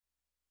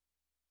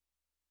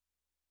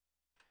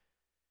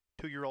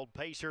Two-year-old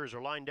Pacers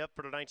are lined up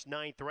for tonight's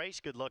 9th race.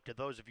 Good luck to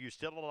those of you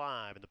still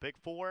alive. In the Big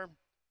Four,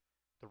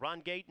 the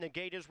run gate and the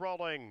gate is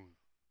rolling.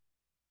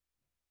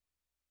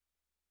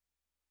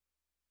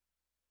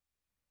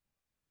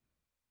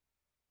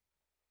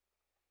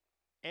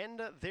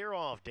 And they're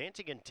off.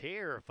 Dancing in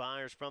Terror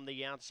fires from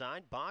the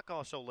outside. Bach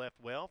also left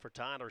well for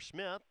Tyler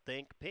Smith.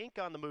 Think Pink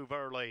on the move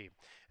early.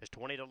 As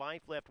 20 to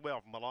life left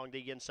well from along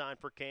the inside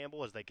for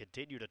Campbell as they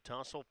continue to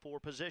tussle for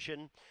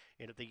position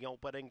into the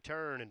opening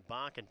turn. And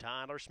Bach and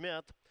Tyler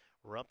Smith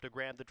were up to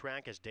grab the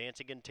track as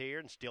Dancing in Tear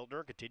and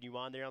Stiltner continue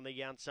on there on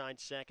the outside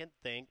second.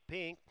 Think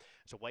Pink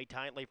is away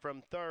tightly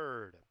from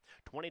third.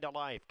 20 to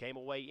life came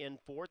away in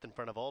fourth in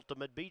front of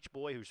Ultimate Beach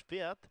Boy, who's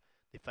fifth.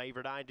 The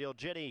favorite Ideal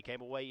Ginny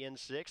came away in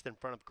sixth in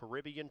front of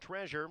Caribbean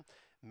Treasure.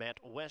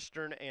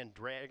 Mattwestern and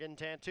Dragon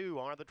Tattoo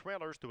are the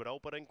trailers through an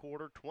opening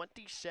quarter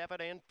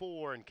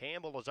 27-4. And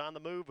Campbell is on the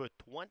move with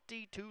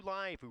 22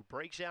 life, who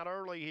breaks out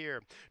early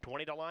here.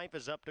 20 to life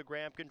is up to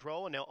grab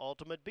control, and now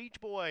Ultimate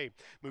Beach Boy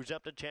moves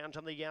up to challenge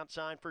on the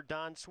outside for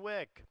Don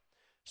Swick.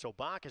 So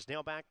Bach is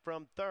now back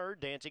from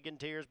third. Dancing in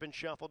Tears been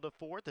shuffled to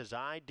fourth as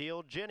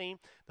Ideal Ginny.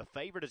 The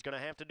favorite is going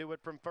to have to do it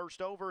from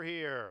first over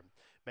here.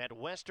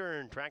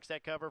 Mattwestern tracks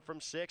that cover from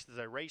sixth as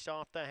they race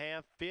off the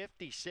half,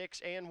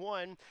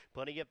 56-1.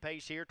 Plenty of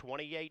pace here,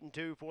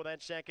 28-2 for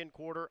that second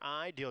quarter.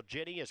 Ideal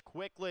Ginny is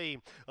quickly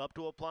up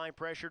to apply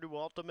pressure to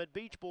Ultimate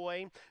Beach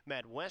Boy.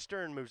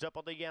 Mattwestern moves up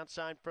on the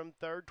outside from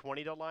third.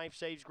 20 to life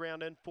saves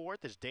ground in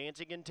fourth as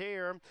Dancing in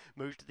Tear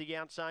moves to the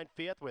outside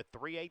fifth with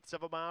 3/8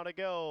 of a mile to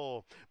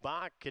go.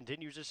 Bach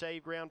continues to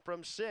save ground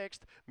from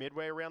sixth.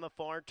 Midway around the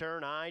far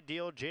turn,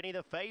 Ideal Ginny,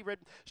 the favorite,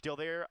 still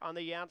there on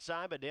the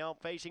outside, but now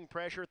facing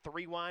pressure.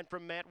 3 wide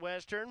from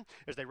Mattwestern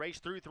as they race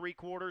through three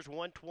quarters.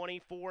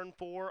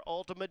 124-4.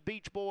 Ultimate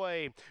Beach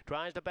Boy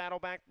tries to battle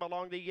back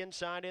along the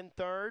inside in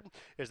third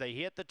as they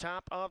hit the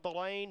top of the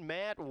lane.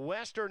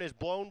 Mattwestern is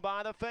blown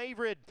by the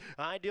favorite.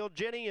 Ideal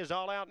Ginny is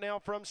all out now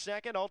from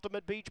second.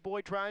 Ultimate Beach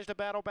Boy tries to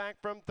battle back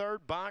from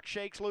third. Bach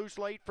shakes loose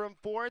late from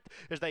fourth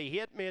as they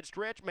hit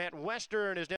mid-stretch. Mattwestern is